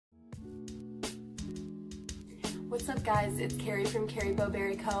What's up guys, it's Carrie from Carrie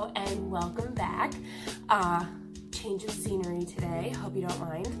Bowberry Co. and welcome back. Change of scenery today, hope you don't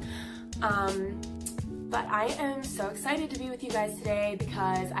mind. But I am so excited to be with you guys today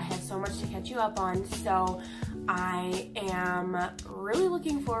because I have so much to catch you up on. So I am really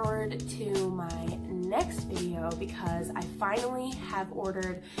looking forward to my next video because I finally have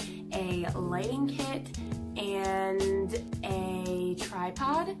ordered a lighting kit and a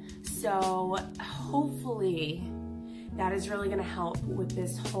tripod. So hopefully that is really gonna help with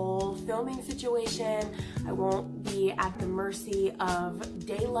this whole filming situation. I won't be at the mercy of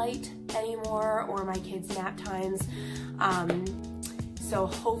daylight anymore or my kids' nap times. So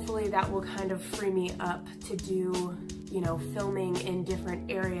hopefully that will kind of free me up to do, you know, filming in different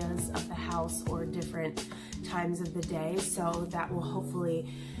areas of the house or different times of the day. So that will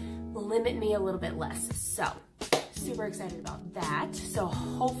hopefully limit me a little bit less. So super excited about that. So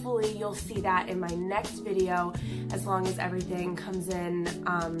hopefully you'll see that in my next video as long as everything comes in,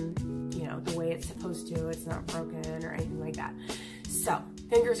 you know, the way it's supposed to. It's not broken or anything like that. So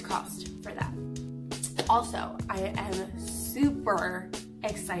fingers crossed for that. Also, I am super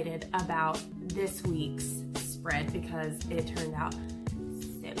excited about this week's spread because it turned out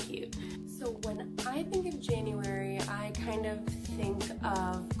so cute. So when I think of January, I kind of think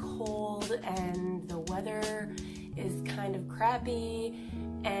of cold and the weather is kind of crappy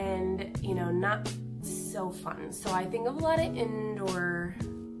and, you know, not so fun. So I think of a lot of indoor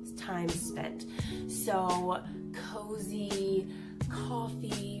time spent. So cozy,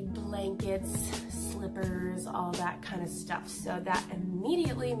 coffee, blankets, slippers, all that kind of stuff. So that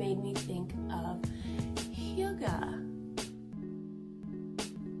immediately made me think of Hygge.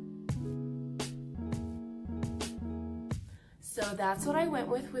 So that's what I went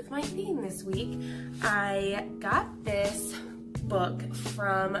with my theme this week. I got this book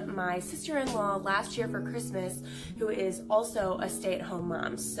from my sister-in-law last year for Christmas, who is also a stay-at-home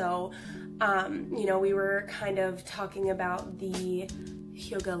mom. So, you know, we were kind of talking about the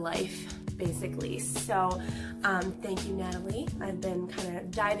Hygge Life, basically. So, thank you, Natalie. I've been kind of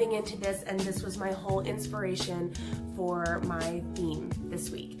diving into this, and this was my whole inspiration for my theme this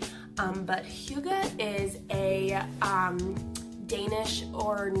week. But Hygge is a Danish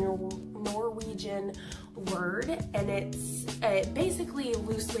or Norwegian word, and it basically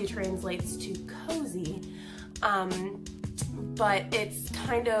loosely translates to cozy, but it's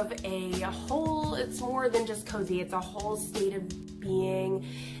kind of it's more than just cozy. It's a whole state of being.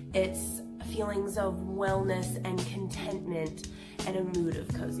 It's feelings of wellness and contentment and a mood of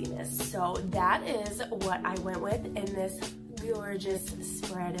coziness. So that is what I went with in this gorgeous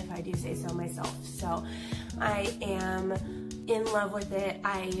spread, if I do say so myself. So I am in love with it.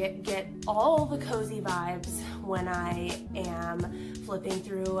 I get all the cozy vibes when I am flipping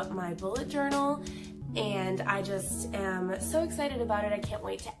through my bullet journal, and I just am so excited about it. I can't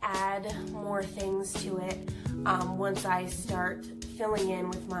wait to add more things to it once I start filling in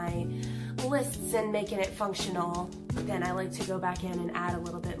with my lists and making it functional. Then I like to go back in and add a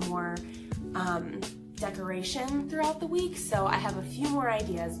little bit more decoration throughout the week. So I have a few more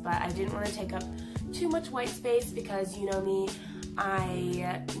ideas, but I didn't want to take up too much white space because, you know me,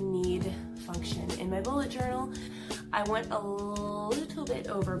 I need function in my bullet journal. I went a little bit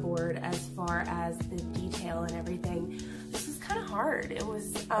overboard as far as the detail and everything. This was kind of hard. It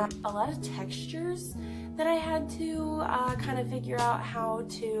was a lot of textures that I had to kind of figure out how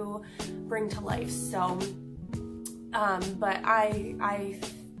to bring to life. So, but I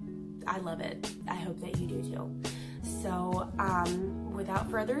love it. I hope that you do too. So, without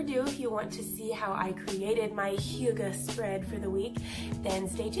further ado, if you want to see how I created my Hygge spread for the week, then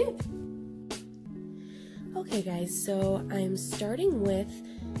stay tuned. Okay guys, so I'm starting with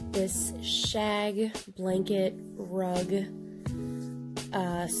this shag blanket rug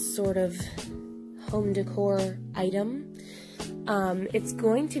sort of home decor item. It's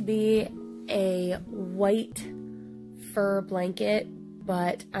going to be a white fur blanket,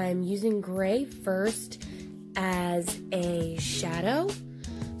 but I'm using gray first as a shadow.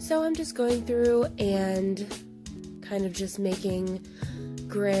 So I'm just going through and kind of just making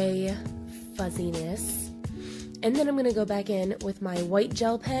gray fuzziness. And then I'm gonna go back in with my white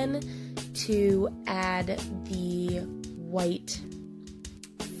gel pen to add the white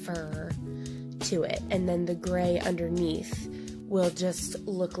fur to it. And then the gray underneath will just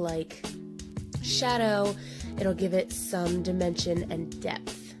look like shadow. It'll give it some dimension and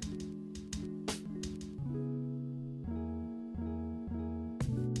depth.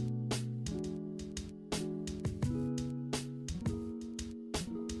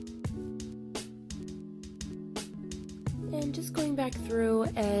 And just going back through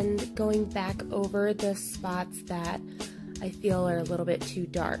and going back over the spots that I feel are a little bit too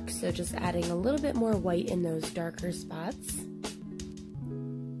dark. So just adding a little bit more white in those darker spots.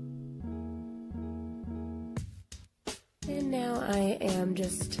 And now I am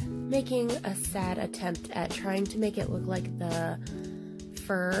just making a sad attempt at trying to make it look like the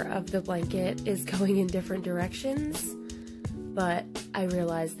fur of the blanket is going in different directions, but I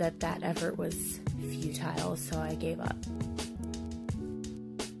realized that that effort was futile, so I gave up.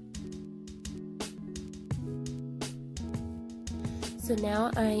 So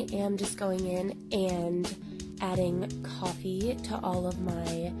now I am just going in and adding coffee to all of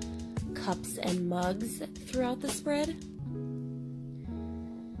my cups and mugs throughout the spread.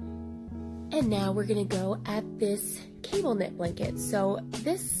 And now we're gonna go at this cable knit blanket. So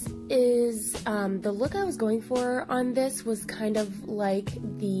this is, the look I was going for on this was kind of like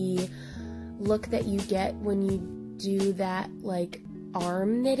the look that you get when you do that like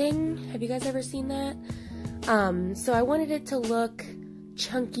arm knitting. Have you guys ever seen that? So I wanted it to look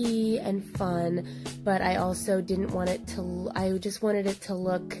chunky and fun, but I also didn't want it to, I just wanted it to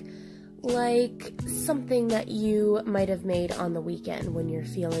look like something that you might have made on the weekend when you're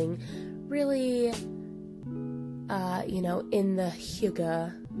feeling really, you know, in the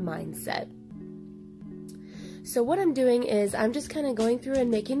hygge mindset. So what I'm doing is I'm just kind of going through and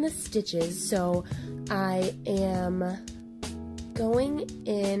making the stitches. So I am going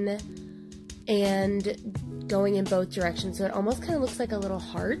in and going in both directions, so it almost kind of looks like a little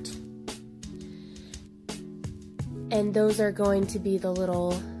heart. And those are going to be the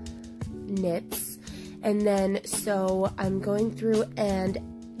little knits. And then so I'm going through and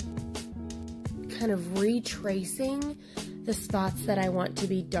kind of retracing the spots that I want to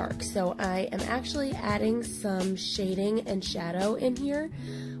be dark. So I am actually adding some shading and shadow in here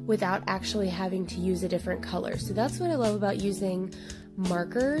without actually having to use a different color. So that's what I love about using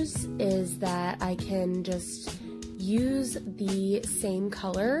markers, is that I can just use the same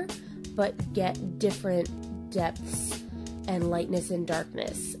color but get different depths and lightness and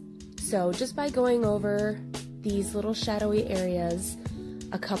darkness. So just by going over these little shadowy areas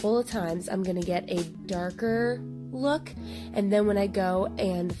a couple of times, I'm gonna get a darker look, and then when I go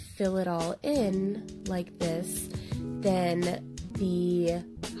and fill it all in like this, then the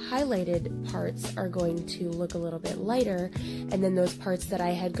highlighted parts are going to look a little bit lighter, and then those parts that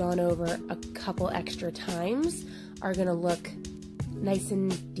I had gone over a couple extra times are gonna look nice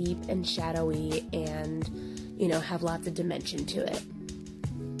and deep and shadowy and, you know, have lots of dimension to it.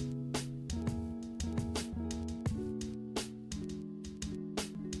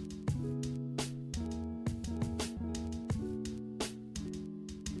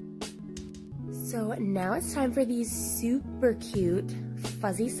 So now it's time for these super cute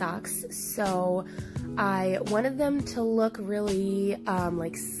fuzzy socks. So I wanted them to look really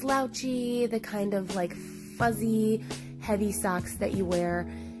like slouchy, the kind of like fuzzy, heavy socks that you wear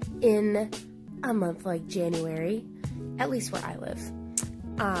in a month like January, at least where I live.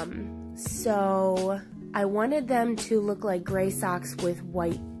 So I wanted them to look like gray socks with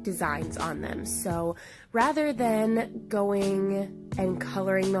white designs on them. So rather than going and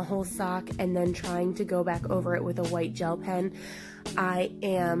coloring the whole sock and then trying to go back over it with a white gel pen, I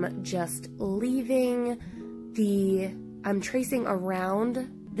am just leaving I'm tracing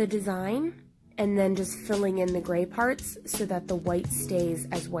around the design and then just filling in the gray parts so that the white stays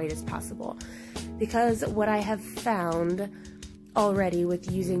as white as possible. Because what I have found already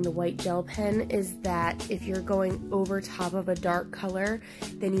with using the white gel pen is that if you're going over top of a dark color,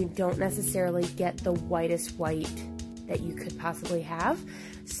 then you don't necessarily get the whitest white that you could possibly have.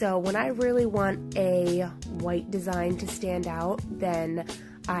 So when I really want a white design to stand out, then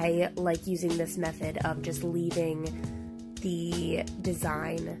I like using this method of just leaving the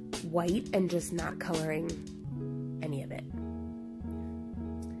design white and just not coloring any of it.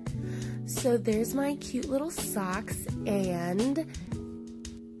 So there's my cute little socks, and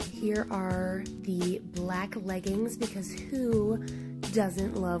here are the black leggings, because who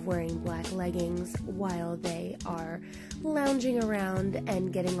doesn't love wearing black leggings while they are lounging around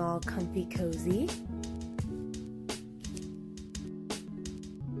and getting all comfy cozy?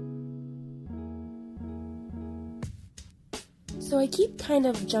 So I keep kind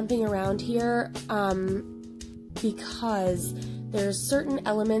of jumping around here because there's certain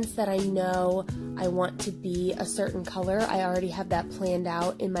elements that I know I want to be a certain color. I already have that planned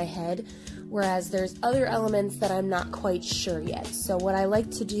out in my head, whereas there's other elements that I'm not quite sure yet. So what I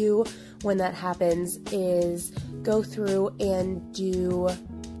like to do when that happens is go through and do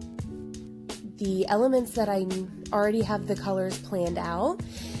the elements that I already have the colors planned out,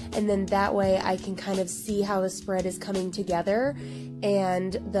 and then that way I can kind of see how the spread is coming together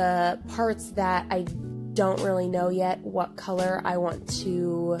and the parts that I don't really know yet what color I want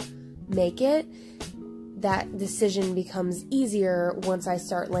to make it, that decision becomes easier once I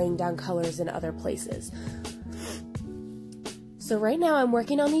start laying down colors in other places. So right now I'm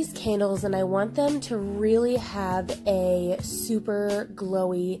working on these candles and I want them to really have a super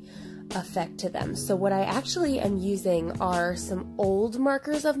glowy effect to them. So what I actually am using are some old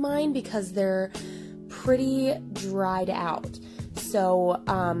markers of mine because they're pretty dried out. So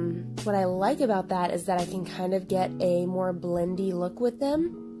what I like about that is that I can kind of get a more blendy look with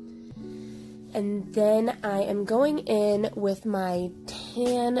them. And then I am going in with my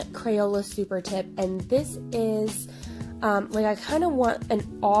tan Crayola Supertip, and this is like I kind of want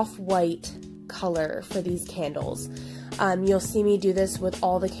an off-white color for these candles. You'll see me do this with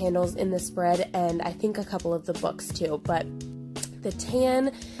all the candles in the spread, and I think a couple of the books too, but the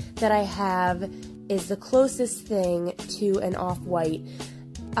tan that I have is the closest thing to an off-white.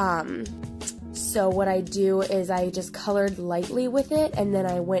 So what I do is I just colored lightly with it, and then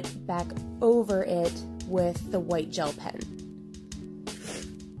I went back over it with the white gel pen.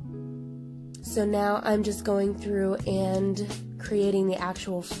 So now I'm just going through and creating the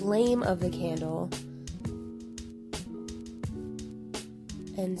actual flame of the candle.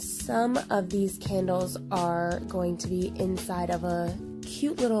 And some of these candles are going to be inside of a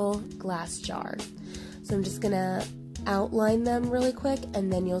cute little glass jar. So I'm just gonna outline them really quick,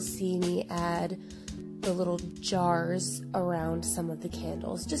 and then you'll see me add the little jars around some of the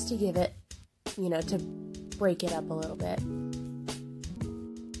candles just to give it, you know, to break it up a little bit.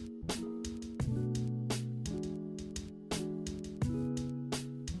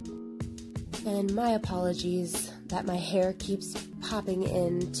 And my apologies that my hair keeps popping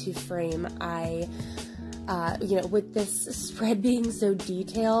into frame. You know, with this spread being so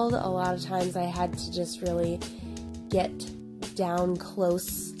detailed, a lot of times I had to just really get down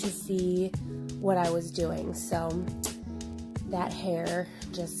close to see what I was doing. So that hair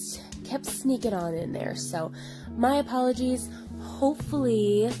just kept sneaking on in there. So my apologies.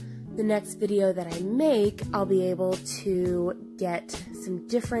 Hopefully the next video that I make, I'll be able to get some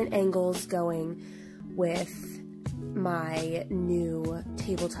different angles going with my new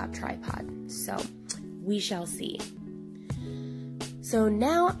tabletop tripod. So we shall see. So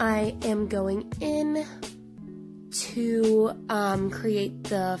now I am going in to create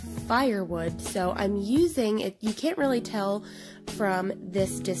the firewood. So I'm using it, you can't really tell from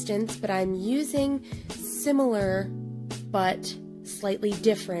this distance, but I'm using similar but slightly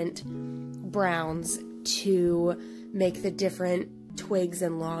different browns to make the different twigs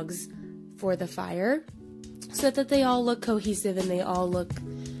and logs for the fire, so that they all look cohesive and they all look,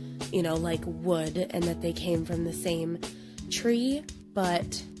 you know, like wood, and that they came from the same tree,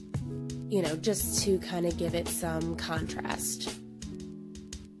 but, you know, just to kind of give it some contrast.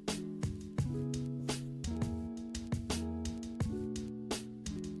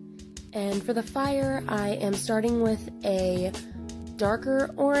 And for the fire, I am starting with a darker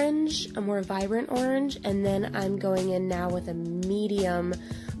orange, a more vibrant orange, and then I'm going in now with a medium,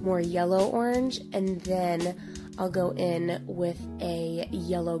 more yellow orange, and then I'll go in with a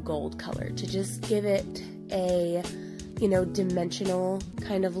yellow gold color to just give it a, you know, dimensional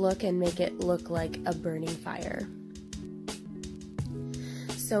kind of look and make it look like a burning fire.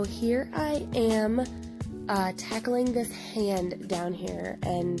 So here I am tackling this hand down here,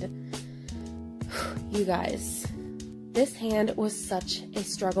 and you guys, this hand was such a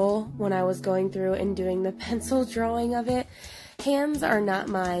struggle when I was going through and doing the pencil drawing of it. Hands are not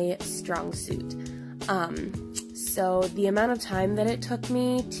my strong suit. So the amount of time that it took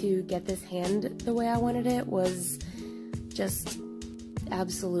me to get this hand the way I wanted it was just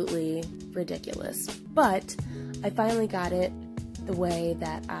absolutely ridiculous. But I finally got it the way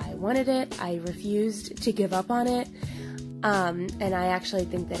that I wanted it. I refused to give up on it. And I actually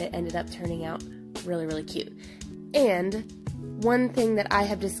think that it ended up turning out really, really cute. And one thing that I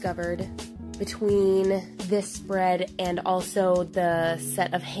have discovered between this spread and also the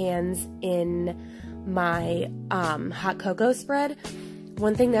set of hands in my hot cocoa spread,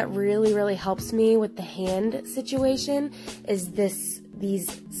 one thing that really, really helps me with the hand situation is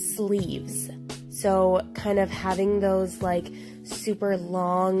these sleeves. So kind of having those like super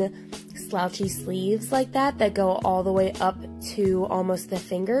long slouchy sleeves like that go all the way up to almost the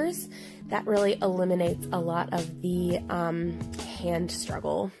fingers, that really eliminates a lot of the hand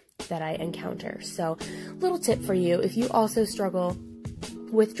struggle that I encounter. So little tip for you, if you also struggle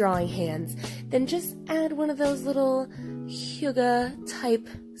with drawing hands, then just add one of those little hygge type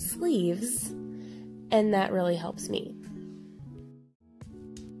sleeves, and that really helps me.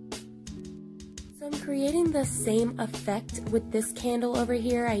 So I'm creating the same effect with this candle over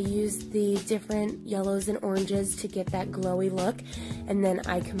here. I used the different yellows and oranges to get that glowy look, and then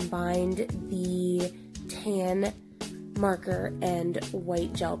I combined the tan marker and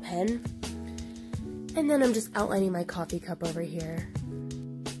white gel pen. And then I'm just outlining my coffee cup over here.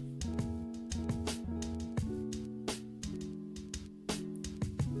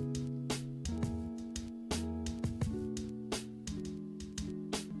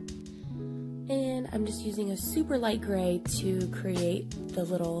 And I'm just using a super light gray to create the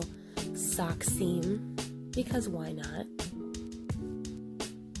little sock seam, because why not?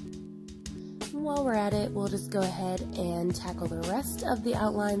 While we're at it, we'll just go ahead and tackle the rest of the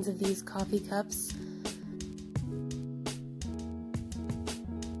outlines of these coffee cups.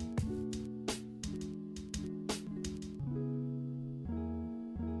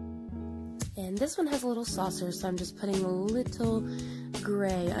 And this one has a little saucer, so I'm just putting a little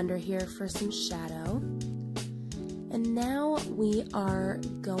gray under here for some shadow. And now we are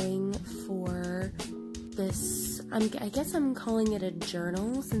going for this, I guess I'm calling it a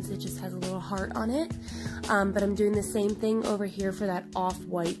journal since it just has a little heart on it, but I'm doing the same thing over here for that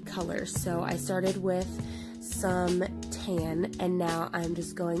off-white color. So I started with some tan, and now I'm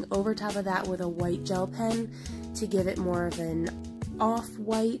just going over top of that with a white gel pen to give it more of an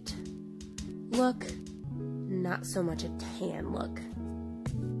off-white look, not so much a tan look.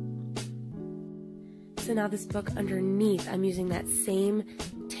 So now this book underneath, I'm using that same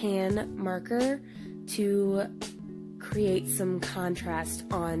tan marker to create some contrast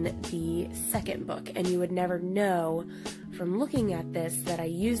on the second book. And you would never know from looking at this that I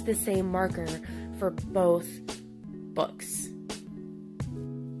used the same marker for both books.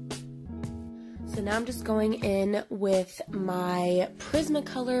 So now I'm just going in with my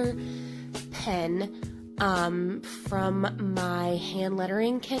Prismacolor pen from my hand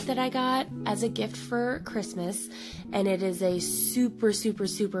lettering kit that I got as a gift for Christmas, and it is a super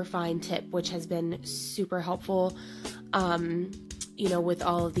fine tip, which has been super helpful, you know, with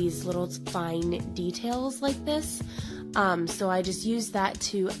all of these little fine details like this. So I just use that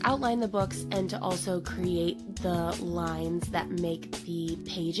to outline the books and to also create the lines that make the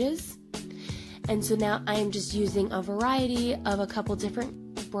pages. And so now I am just using a variety of a couple different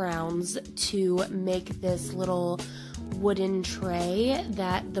browns to make this little wooden tray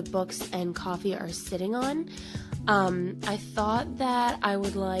that the books and coffee are sitting on. I thought that I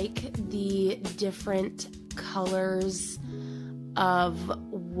would like the different colors of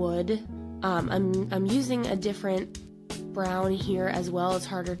wood. I'm using a different brown here as well. It's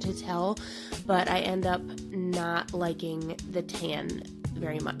harder to tell, but I end up not liking the tan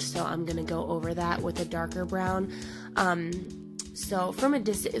very much, so I'm gonna go over that with a darker brown. So from a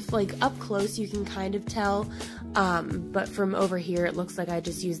distance, like up close, you can kind of tell, but from over here, it looks like I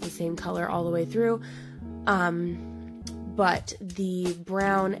just used the same color all the way through. But the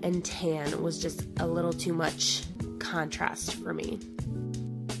brown and tan was just a little too much contrast for me.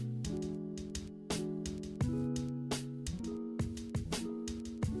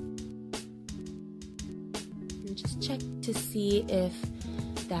 And just check to see if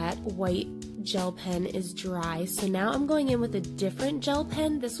that white gel pen is dry. So now I'm going in with a different gel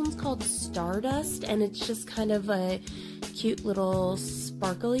pen. This one's called Stardust, and it's just kind of a cute little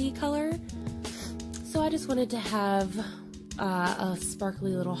sparkly color. So I just wanted to have a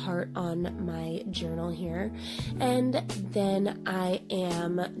sparkly little heart on my journal here. And then I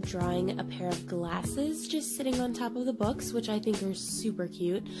am drawing a pair of glasses just sitting on top of the books, which I think are super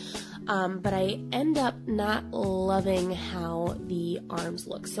cute. But I end up not loving how the arms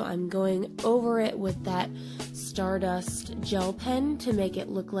look. So I'm going over it with that Stardust gel pen to make it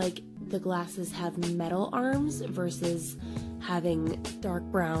look like the glasses have metal arms versus having dark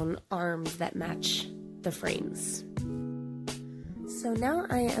brown arms that match the frames. So now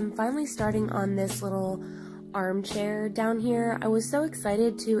I am finally starting on this little armchair down here. I was so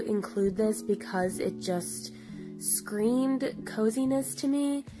excited to include this because it just screamed coziness to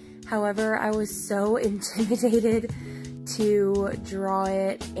me. However, I was so intimidated to draw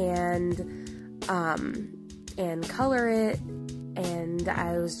it and color it, and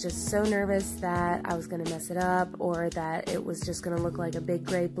I was just so nervous that I was gonna mess it up or that it was just gonna look like a big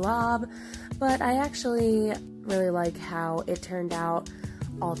gray blob. But I actually really like how it turned out,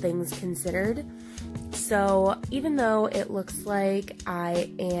 all things considered. So even though it looks like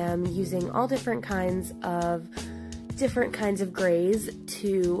I am using all different kinds of grays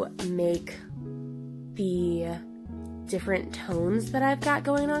to make the different tones that I've got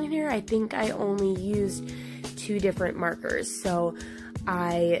going on here, I think I only used 2 different markers. So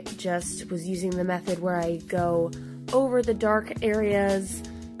I just was using the method where I go over the dark areas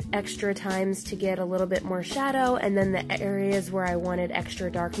extra times to get a little bit more shadow, and then the areas where I wanted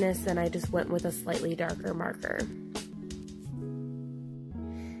extra darkness, then I just went with a slightly darker marker.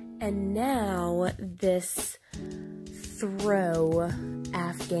 And now this throw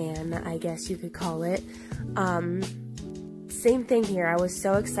Afghan, I guess you could call it. Same thing here. I was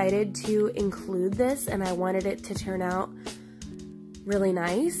so excited to include this and I wanted it to turn out really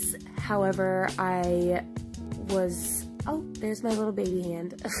nice. However, I was, oh, there's my little baby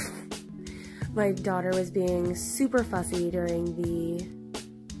hand. My daughter was being super fussy during the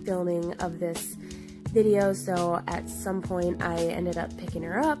filming of this video, so at some point I ended up picking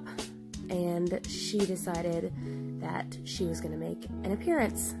her up and she decided that she was gonna make an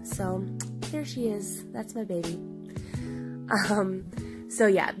appearance. So there she is. That's my baby. So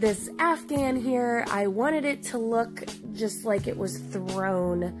yeah, this Afghan here, I wanted it to look just like it was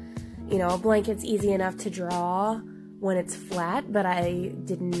thrown. You know, a blanket's easy enough to draw when it's flat, but I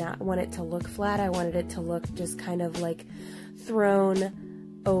did not want it to look flat. I wanted it to look just kind of like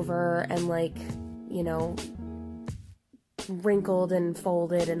thrown over and like, you know, wrinkled and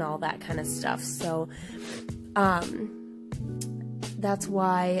folded and all that kind of stuff. So, that's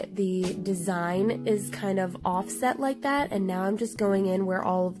why the design is kind of offset like that, and now I'm just going in where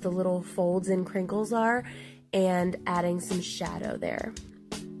all of the little folds and crinkles are and adding some shadow there.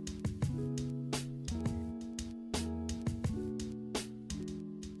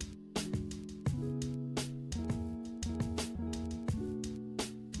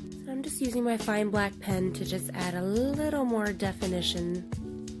 So I'm just using my fine black pen to just add a little more definition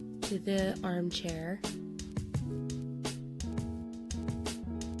to the armchair.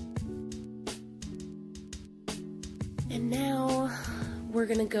 And now we're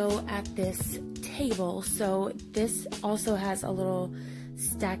gonna go at this table. So this also has a little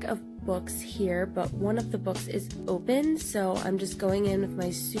stack of books here, but one of the books is open. So I'm just going in with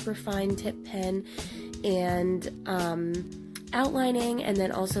my super fine tip pen and outlining, and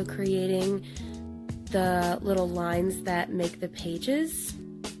then also creating the little lines that make the pages.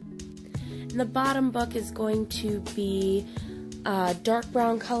 And the bottom book is going to be a dark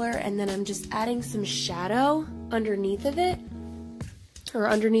brown color, and then I'm just adding some shadow underneath of it, or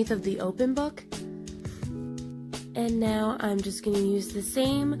underneath of the open book. And now I'm just going to use the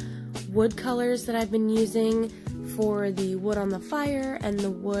same wood colors that I've been using for the wood on the fire and the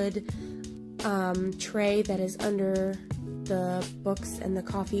wood tray that is under the books and the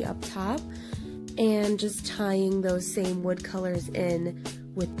coffee up top, and just tying those same wood colors in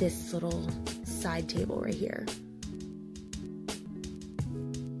with this little side table right here.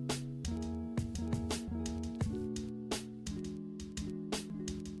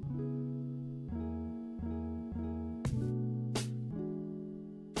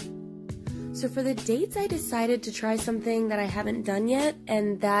 So for the dates, I decided to try something that I haven't done yet,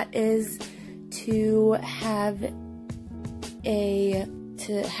 and that is to have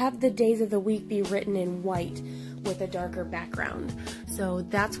the days of the week be written in white with a darker background. So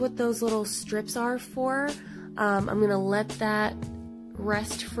that's what those little strips are for. I'm gonna let that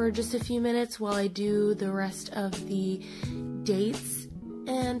rest for just a few minutes while I do the rest of the dates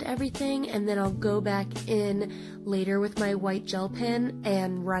and everything, and then I'll go back in later with my white gel pen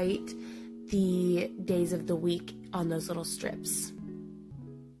and write the days of the week on those little strips.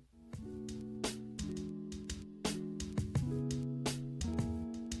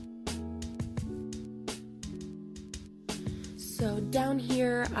 So down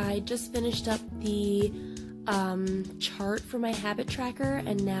here, I just finished up the chart for my habit tracker,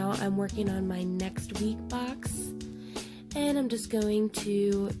 and now I'm working on my next week box. And I'm just going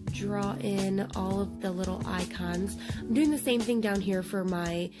to draw in all of the little icons. I'm doing the same thing down here for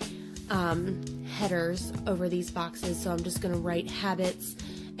my headers over these boxes, so I'm just going to write habits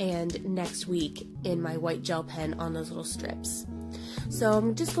and next week in my white gel pen on those little strips. So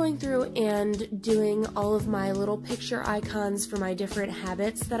I'm just going through and doing all of my little picture icons for my different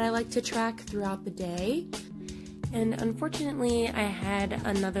habits that I like to track throughout the day. And unfortunately, I had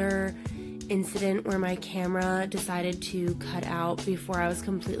another incident where my camera decided to cut out before I was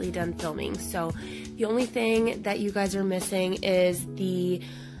completely done filming. So the only thing that you guys are missing is the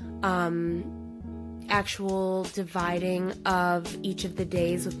actual dividing of each of the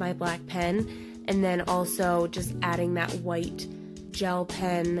days with my black pen, and then also just adding that white gel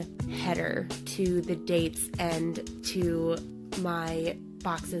pen header to the dates and to my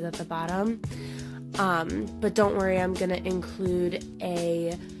boxes at the bottom. But don't worry, I'm gonna include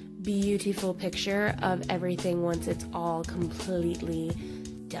a beautiful picture of everything once it's all completely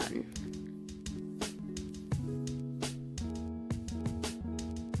done.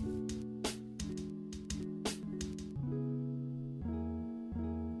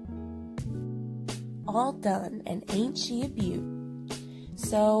 all done, and ain't she a beaut?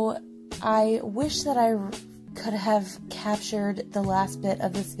 So I wish that I could have captured the last bit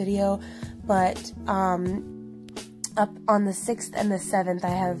of this video, but up on the 6th and the 7th, I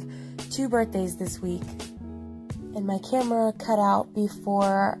have 2 birthdays this week, and my camera cut out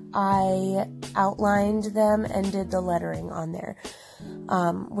before I outlined them and did the lettering on there,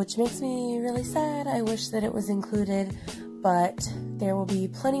 which makes me really sad. I wish that it was included, but there will be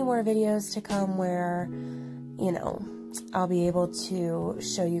plenty more videos to come where, you know, I'll be able to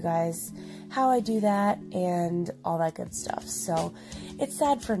show you guys how I do that and all that good stuff. So it's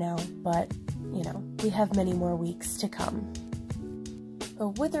sad for now, but you know, we have many more weeks to come.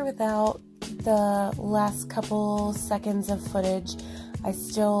 But with or without the last couple seconds of footage, I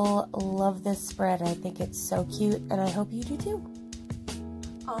still love this spread. I think it's so cute, and I hope you do too.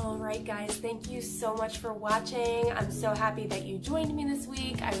 Alright guys, thank you so much for watching. I'm so happy that you joined me this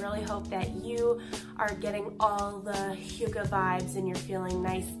week. I really hope that you are getting all the hygge vibes and you're feeling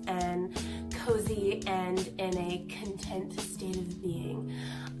nice and cozy and in a content state of being.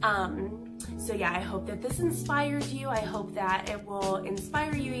 So yeah, I hope that this inspired you. I hope that it will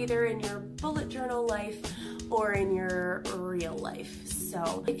inspire you either in your bullet journal life or in your real life.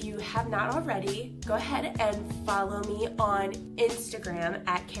 So if you have not already, go ahead and follow me on Instagram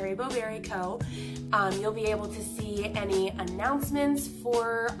at @carryboberryco. You'll be able to see any announcements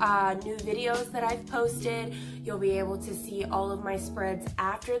for new videos that I've posted. You'll be able to see all of my spreads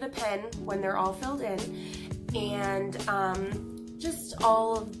after the pen when they're all filled in, and just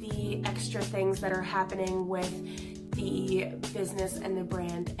all of the extra things that are happening with the business and the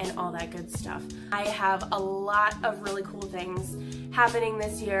brand and all that good stuff. I have a lot of really cool things happening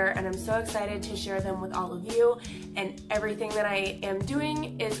this year, and I'm so excited to share them with all of you, and everything that I am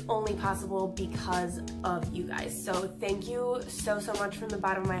doing is only possible because of you guys. So thank you so much from the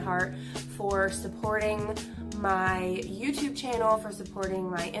bottom of my heart for supporting my YouTube channel, for supporting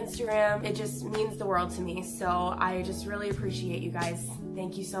my Instagram. It just means the world to me, so I just really appreciate you guys.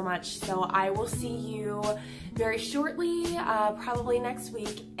 Thank you so much. So I will see you very shortly, probably next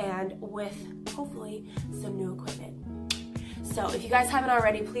week, and with hopefully some new equipment. So if you guys haven't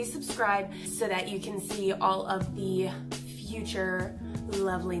already, please subscribe so that you can see all of the future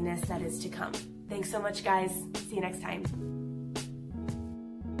loveliness that is to come. Thanks so much, guys. See you next time.